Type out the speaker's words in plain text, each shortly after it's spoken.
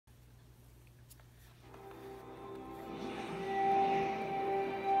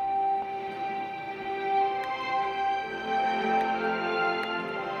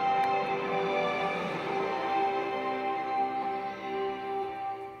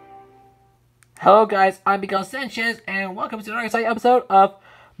Hello guys, I'm Miguel Sanchez, and welcome to another exciting episode of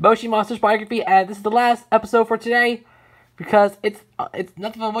Moshi Monsters Biography, and this is the last episode for today, because it's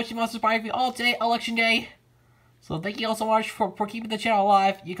nothing but Moshi Monsters Biography all day, election day. So thank you all so much for keeping the channel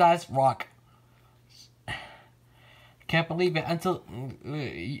alive. You guys rock. Can't believe it, and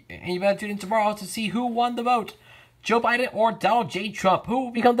you better tune in tomorrow to see who won the vote. Joe Biden or Donald J. Trump? Who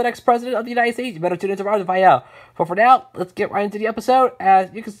will become the next president of the United States? You better tune in tomorrow to find out. But for now, let's get right into the episode.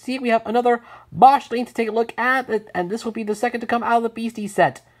 As you can see, we have another Mosh link to take a look at, and this will be the second to come out of the Beastie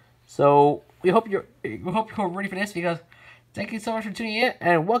set. So we hope you're ready for this, because thank you so much for tuning in,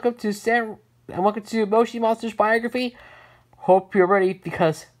 and welcome to Moshi Monsters Biography. Hope you're ready,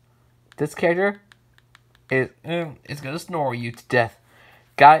 because this character is gonna snore you to death.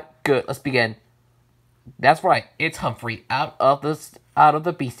 Got it? Good. Let's begin. That's right, it's Humphrey out of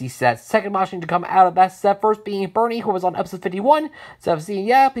the Beastie set. Second Mosh to come out of that set, first being Bernie, who was on episode 51. So if you've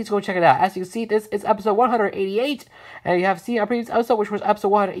seen, please go check it out. As you can see, this is episode 188, and you have seen our previous episode, which was episode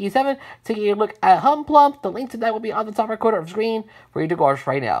 187. Taking a look at Humplump. The link to that will be on the top right corner of the screen for you to watch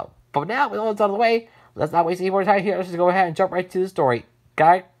right now. But now, with all that's out of the way, let's not waste any more time here. Let's just go ahead and jump right to the story.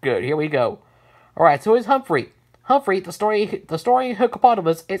 Got it? Good. Here we go. Alright, so who's Humphrey? Humphrey, the story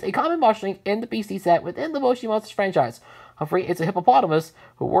hippopotamus, is a common moshling in the Beastie set within the Moshi Monsters franchise. Humphrey is a hippopotamus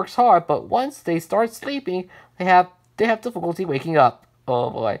who works hard, but once they start sleeping, they have difficulty waking up. Oh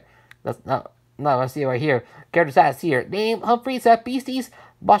boy, that's not I see it right here. Character status here. Name Humphrey set Beasties.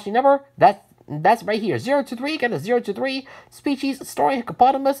 Moshling number that's right here. 023. Get a 023. Species story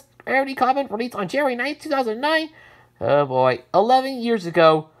hippopotamus. Rarity common. Released on January 9th, 2009. Oh boy, 11 years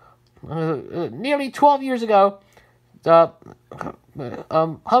ago. Nearly 12 years ago.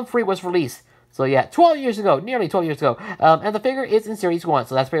 Humphrey was released. So yeah, 12 years ago, nearly 12 years ago. And the figure is in Series 1,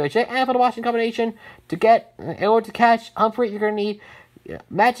 so that's pretty much it. And for the watching combination, in order to catch Humphrey, you're going to need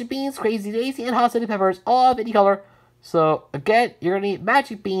Magic Beans, Crazy Daisy, and Hot Chili Peppers, all of any color. So again, you're going to need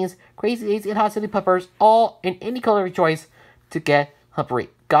Magic Beans, Crazy Daisy, and Hot Chili Peppers, all in any color of your choice to get Humphrey.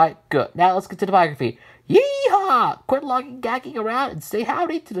 Got it? Good. Now let's get to the biography. Yeehaw! Quit logging, gagging around, and say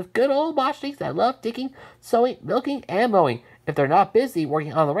howdy to the good old Moshlings that love digging, sewing, milking, and mowing. If they're not busy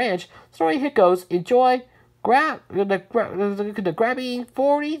working on the ranch, story hickos enjoy grabbing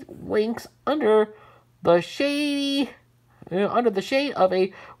 40 winks under the shade of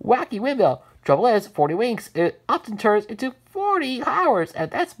a wacky windmill. Trouble is, 40 winks it often turns into 40 hours,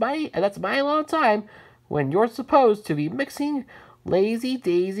 and that's my long time when you're supposed to be mixing Lazy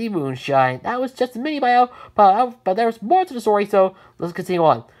Daisy Moonshine. That was just a mini bio, but there's more to the story, so let's continue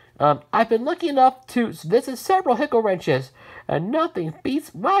on. I've been lucky enough to visit several hicko ranches, and nothing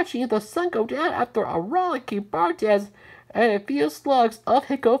beats watching the sun go down after a rollicking bar dance and a few slugs of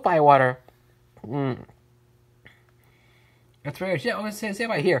hicko firewater. That's very much it. I'm going to say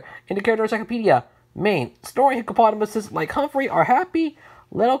right here. In the character encyclopedia, Maine, story hippopotamuses like Humphrey are happy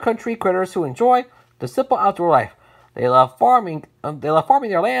little country critters who enjoy the simple outdoor life. They love farming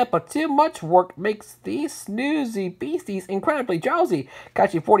their land, but too much work makes these snoozy beasties incredibly drowsy.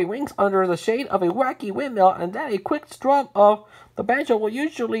 Catching 40 winks under the shade of a wacky windmill and then a quick strum of the banjo will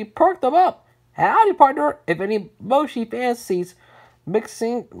usually perk them up. Howdy, partner! If any Moshi fancies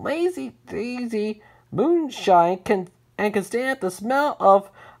mixing Lazy Daisy Moonshine can stand the smell of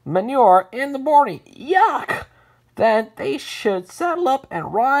manure in the morning, yuck! Then they should settle up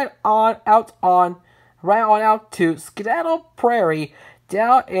and ride on out to Skedaddle Prairie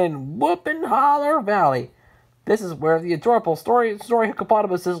down in Whoopin' Holler Valley. This is where the adorable story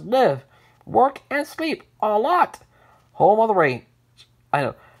hippopotamuses live, work, and sleep a lot. Home on the range. I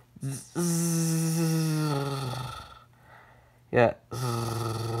know. Yeah.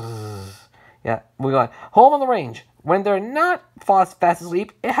 Yeah, moving on. Home on the range. When they're not fast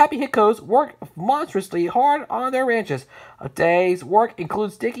asleep, happy hickos work monstrously hard on their ranches. A day's work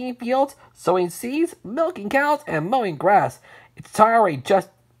includes digging fields, sowing seeds, milking cows, and mowing grass. It's tiring,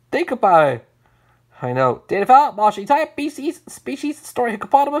 just think about it. I know. Data file, Moshi type, species, story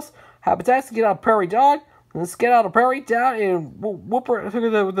hippopotamus, habitats, get out of prairie dog, let's get out of prairie down in the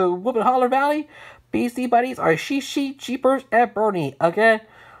Whoopin' Holler Valley. Beastie buddies are Shishi, Cheapers, and Bernie. Again,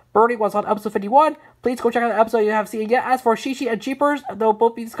 Bernie was on episode 51. Please go check out the episode you haven't seen yet. As for Shishi and Cheapers, they'll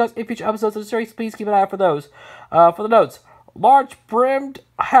both be discussed in future episodes of the series. Please keep an eye out for those. For the notes, large brimmed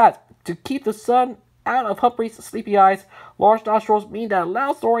hat to keep the sun out of Humphrey's sleepy eyes. Large nostrils mean that a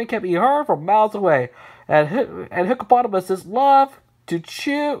loud snoring can be heard from miles away. And hippopotamuses love to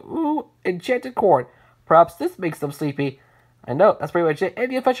chew enchanted corn. Perhaps this makes them sleepy. I know, that's pretty much it.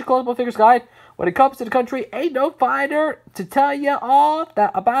 In the official collectible figures guide, when it comes to the country, ain't no fighter to tell you all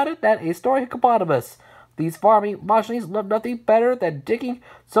about it than a story hippopotamus. These farming moshlings love nothing better than digging,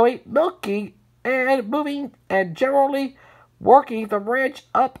 sowing, milking, and moving and generally working the ranch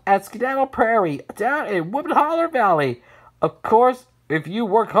up at Skedaddle Prairie down in Woodman Holler Valley. Of course, if you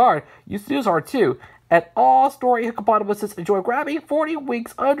work hard, you snooze hard too. And all story hippopotamuses enjoy grabbing 40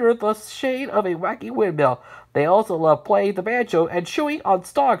 weeks under the shade of a wacky windmill. They also love playing the banjo and chewing on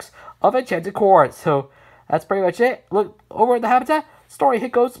stalks of enchanted corn. So that's pretty much it. Look over in the habitat. Story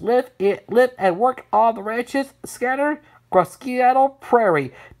hickos live and work on the ranches scattered across Skedaddle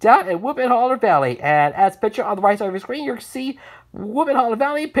Prairie down in Woodman Holler Valley. And as picture on the right side of your screen, you can see Woodman Holler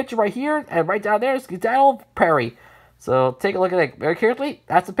Valley, picture right here, and right down there is Skedaddle Prairie. So take a look at it very carefully.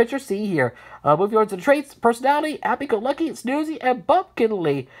 That's the picture. See here. Moving on to the traits. Personality. Happy-go-lucky, snoozy, and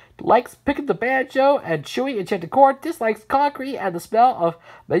bumpkinly. Likes picking the banjo and chewing enchanted corn. Dislikes concrete and the smell of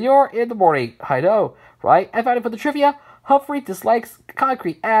manure in the morning. I know, right? And finally for the trivia. Humphrey dislikes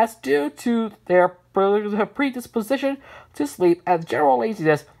concrete as due to their predisposition to sleep and general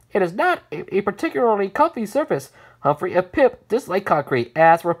laziness. It is not a particularly comfy surface. Humphrey and Pip dislike concrete.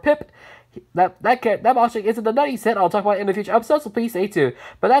 As for Pip, that Moshi is in the nutty set. I'll talk about it in a future episode, so please stay tuned.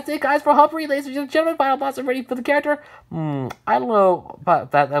 But that's it, guys, for Humphrey, ladies and gentlemen. Final thoughts are ready for the character. I don't know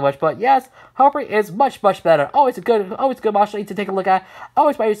about that much, but yes, Humphrey is much better. Always a good Moshi to take a look at.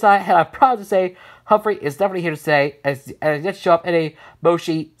 Always by your side, and I'm proud to say Humphrey is definitely here to stay and just show up in a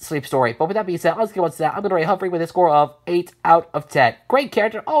Moshi sleep story. But with that being said, let's get on to that. I'm going to rate Humphrey with a score of 8 out of 10. Great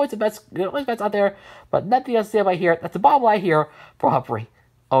character, always the best out there, but nothing else to say about here. That's the bottom line here for Humphrey.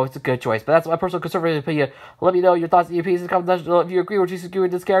 Oh, it's a good choice, but that's my personal conservative opinion. Let me know your thoughts and your opinions in the comments section. If you agree or disagree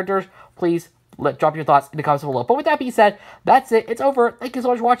with this character, please drop your thoughts in the comments below. But with that being said, that's it. It's over. Thank you so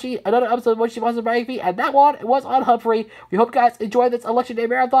much for watching another episode of Moshi Monsters Biography, and that one was on Humphrey. We hope you guys enjoyed this Election Day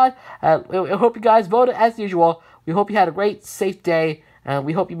Marathon. We hope you guys voted as usual. We hope you had a great, safe day. And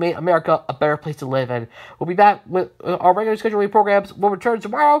we hope you made America a better place to live in. We'll be back with our regular scheduling programs. We'll return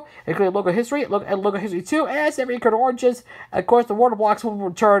tomorrow, including Local History, and Local History 2, and 7 Current Oranges. And of course, the Water Blocks will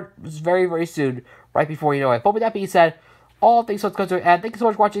return very soon, right before you know it. But with that being said, all things so much and thank you so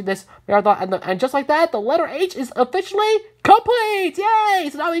much for watching this marathon. And just like that, the letter H is officially complete! Yay!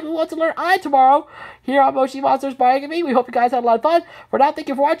 So now we go on to learn I tomorrow here on Moshi Monsters Biography. We hope you guys had a lot of fun. For now, thank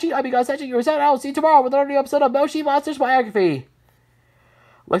you for watching. I'm your guys, I will see you tomorrow with another new episode of Moshi Monsters Biography.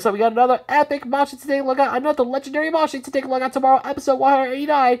 Looks like we got another epic Moshi to take a look at, another legendary Moshi to take a look at tomorrow. Episode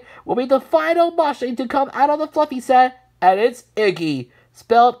 189 will be the final Moshi to come out of the Fluffy set, and it's Iggy,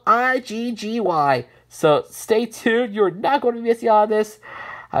 spelled I-G-G-Y. So stay tuned, you're not going to be missing out on this.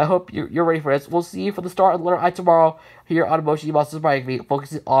 I hope you're ready for this. We'll see you for the start of the letter I tomorrow here on Moshi Monsters Biography,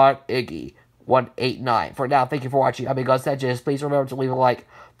 focusing on Iggy 189. For now, thank you for watching. I'm God Sanchez. Please remember to leave a like,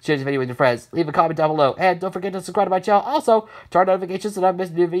 share this video with your friends, leave a comment down below, and don't forget to subscribe to my channel. Also, turn on notifications so that I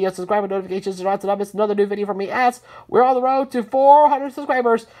miss new videos. Subscribe with notifications so that I miss another new video from me, as we're on the road to 400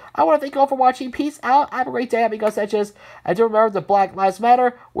 subscribers. I want to thank you all for watching. Peace out. Have a great day. I'm God Sanchez. And to remember that Black Lives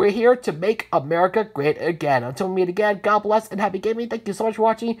Matter. We're here to make America great again. Until we meet again, God bless and happy gaming. Thank you so much for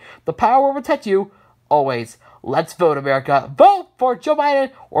watching. The power will protect you always. Let's vote, America. Vote for Joe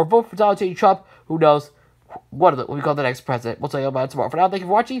Biden or vote for Donald J. Trump. Who knows what we call the next president. We'll tell you about it tomorrow. For now, thank you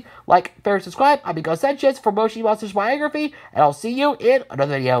for watching. Like, share, subscribe. I'm God Sanchez for Moshi Monsters Biography, and I'll see you in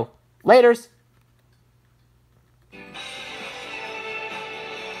another video. Laters.